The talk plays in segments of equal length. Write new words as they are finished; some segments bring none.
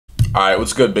Alright,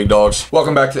 what's good, big dogs?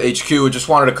 Welcome back to HQ. I just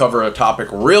wanted to cover a topic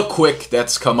real quick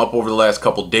that's come up over the last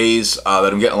couple days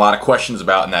that I'm getting a lot of questions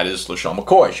about, and that is LeSean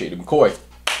McCoy, Shady McCoy.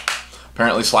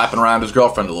 Apparently slapping around his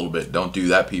girlfriend a little bit. Don't do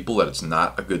that, people. That it's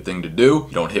not a good thing to do.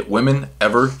 You don't hit women,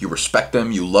 ever. You respect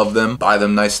them, you love them, buy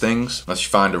them nice things. Unless you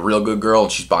find a real good girl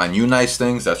and she's buying you nice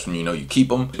things, that's when you know you keep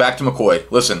them. Back to McCoy.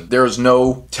 Listen, there is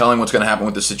no telling what's going to happen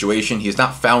with this situation. He is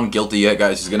not found guilty yet,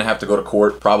 guys. He's going to have to go to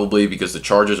court, probably, because the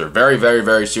charges are very, very,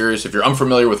 very serious. If you're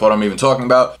unfamiliar with what I'm even talking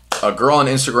about, a girl on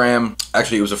Instagram,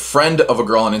 actually it was a friend of a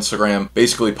girl on Instagram,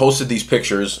 basically posted these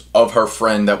pictures of her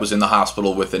friend that was in the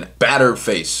hospital with a battered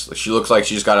face. Like, she looks like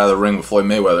she just got out of the ring with Floyd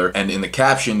Mayweather, and in the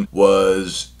caption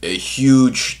was a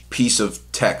huge piece of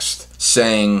text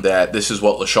saying that this is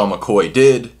what LeSean McCoy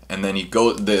did. And then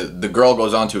the girl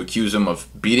goes on to accuse him of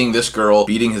beating this girl,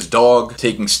 beating his dog,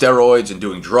 taking steroids and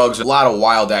doing drugs. A lot of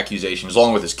wild accusations,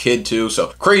 along with his kid too. So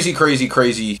crazy, crazy,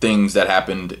 crazy things that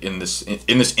happened in this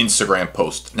Instagram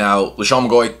post. Now, LeSean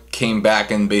McCoy came back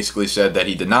and basically said that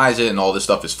he denies it and all this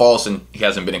stuff is false and he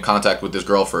hasn't been in contact with this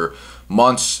girl for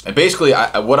months. And basically,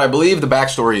 what I believe the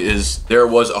backstory is, there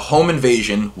was a home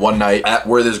invasion one night at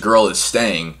where this girl is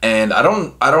staying, and I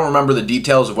don't remember the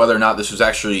details of whether or not this was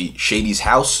actually Shady's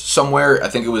house somewhere. I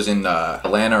think it was in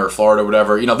Atlanta or Florida or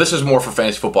whatever. You know, this is more for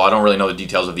fantasy football. I don't really know the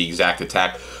details of the exact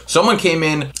attack. Someone came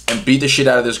in and beat the shit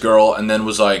out of this girl and then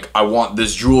was like, I want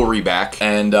this jewelry back.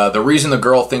 And the reason the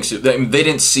girl thinks they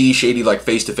didn't see Shady like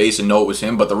face to face and know it was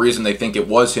him, but the reason they think it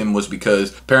was him was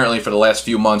because apparently for the last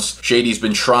few months, Shady's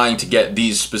been trying to get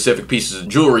these specific pieces of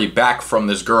jewelry back from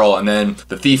this girl, and then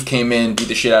the thief came in, beat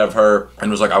the shit out of her, and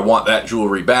was like, I want that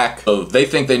jewelry back. So they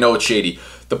think they know it's Shady.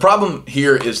 The problem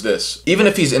here is this: even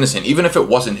if he's innocent, even if it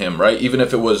wasn't him, right? Even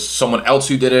if it was someone else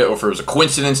who did it, or if it was a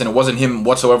coincidence and it wasn't him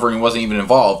whatsoever and he wasn't even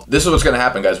involved, this is what's going to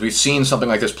happen, guys. We've seen something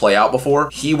like this play out before.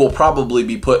 He will probably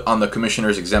be put on the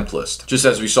commissioner's exempt list, just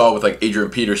as we saw with like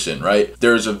Adrian Peterson, right?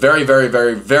 There's a very, very,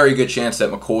 very, very good chance that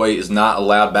McCoy is not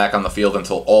allowed back on the field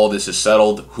until all this is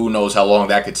settled. Who knows how long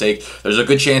that could take. There's a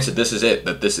good chance that this is it,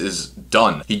 that this is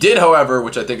done. He did, however,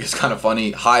 which I think is kind of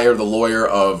funny, hire the lawyer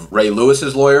of Ray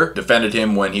Lewis's lawyer, defended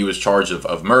him when he was charged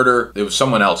of murder. There was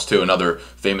someone else too, another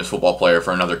famous football player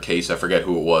for another case. I forget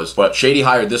who it was. But Shady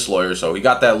hired this lawyer, so he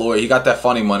got that lawyer. He got that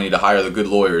funny money to hire the good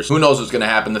lawyers. Who knows what's going to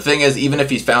happen? The thing is, even if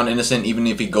he's found innocent, even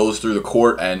if he goes through the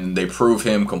court and they prove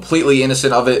him completely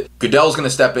innocent of it, Goodell's going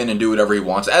to step in and do whatever he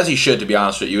wants, as he should, to be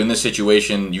honest with you. In this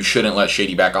situation, you shouldn't let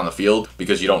Shady back on the field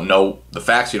because you don't know the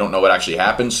facts. You don't know what actually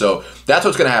happened. So that's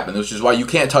what's going to happen, which is why you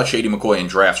can't touch Shady McCoy in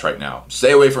drafts right now.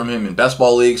 Stay away from him in best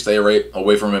ball leagues. Stay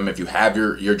away from him if you have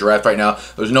your draft right now.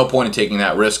 There's no point in taking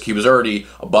that risk. He was already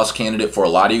a bust candidate for a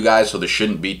lot of you guys, so this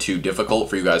shouldn't be too difficult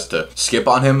for you guys to skip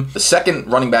on him. The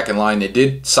second running back in line, they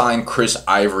did sign Chris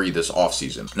Ivory this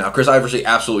offseason. Now, Chris Ivory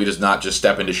absolutely does not just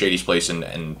step into Shady's place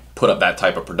and put up that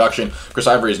type of production. Chris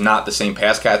Ivory is not the same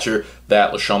pass catcher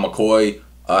that LeSean McCoy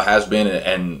has been,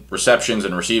 and receptions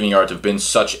and receiving yards have been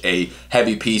such a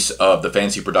heavy piece of the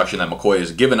fantasy production that McCoy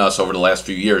has given us over the last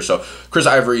few years. So Chris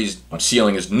Ivory's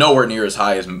ceiling is nowhere near as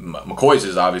high as McCoy's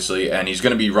is, obviously, and he's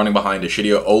going to be running behind a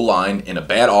shitty O-line in a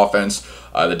bad offense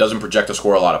that doesn't project to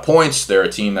score a lot of points. They're a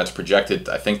team that's projected,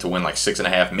 I think, to win like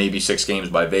 6.5, maybe 6 games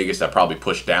by Vegas. That probably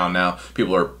pushed down now.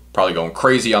 People are probably going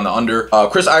crazy on the under.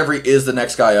 Chris Ivory is the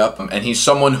next guy up, and he's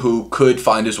someone who could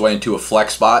find his way into a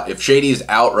flex spot. If Shady's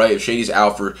out, right? If Shady's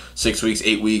out for 6 weeks,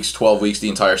 8 weeks, 12 weeks, the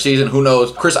entire season, who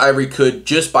knows? Chris Ivory could,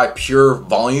 just by pure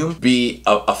volume, be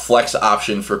a flex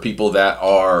option for people that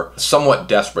are somewhat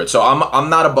desperate. So I'm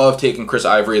not above taking Chris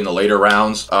Ivory in the later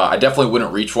rounds. I definitely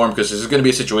wouldn't reach for him because this is going to be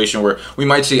a situation where we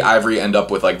might see Ivory end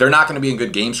up with, like, they're not going to be in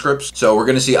good game scripts. So we're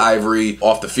going to see Ivory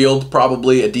off the field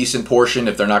probably a decent portion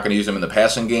if they're not going to use him in the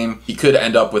passing game. He could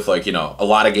end up with, like, you know, a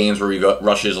lot of games where he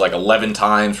rushes like 11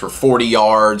 times for 40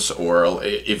 yards, or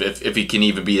if he can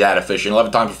even be that efficient,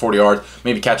 11 times for 40 yards,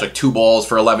 maybe catch like 2 balls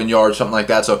for 11 yards, something like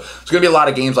that. So it's going to be a lot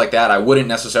of games like that. I wouldn't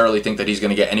necessarily think that he's going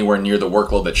to get anywhere near the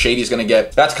workload that Shady's going to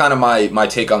get. That's kind of my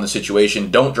take on the situation.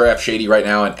 Don't draft Shady right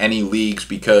now in any leagues,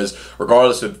 because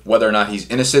regardless of whether or not he's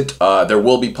innocent, there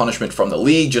will be punishment from the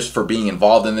league just for being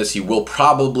involved in this. He will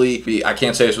probably be, I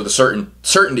can't say this with a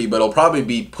certainty, but he'll probably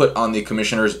be put on the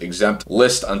commissioner's exempt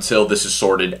list until this is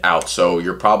sorted out. So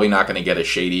you're probably not going to get a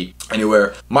Shady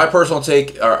anywhere. My personal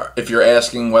take, if you're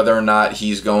asking whether or not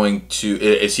he's going to,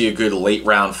 is he a good late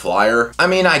round flyer? I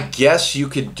mean, I guess you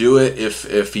could do it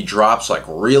if he drops like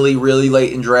really, really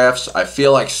late in drafts. I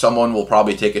feel like someone will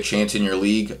probably take a chance in your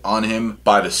league on him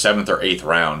by the 7th or 8th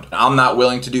round. I'm not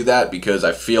willing to do that because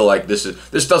I feel like this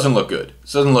doesn't look good.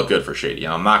 This doesn't look good for Shady.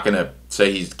 I'm not going to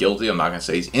say he's guilty. I'm not going to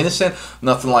say he's innocent.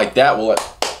 Nothing like that.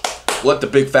 let the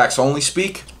big facts only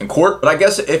speak in court. But I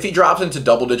guess if he drops into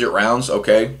double-digit rounds,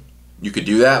 okay, you could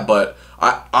do that. But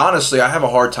honestly, I have a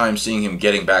hard time seeing him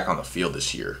getting back on the field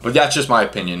this year. But that's just my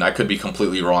opinion. I could be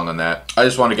completely wrong on that. I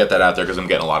just want to get that out there because I'm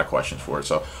getting a lot of questions for it.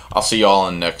 So I'll see y'all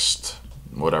in the next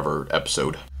whatever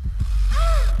episode.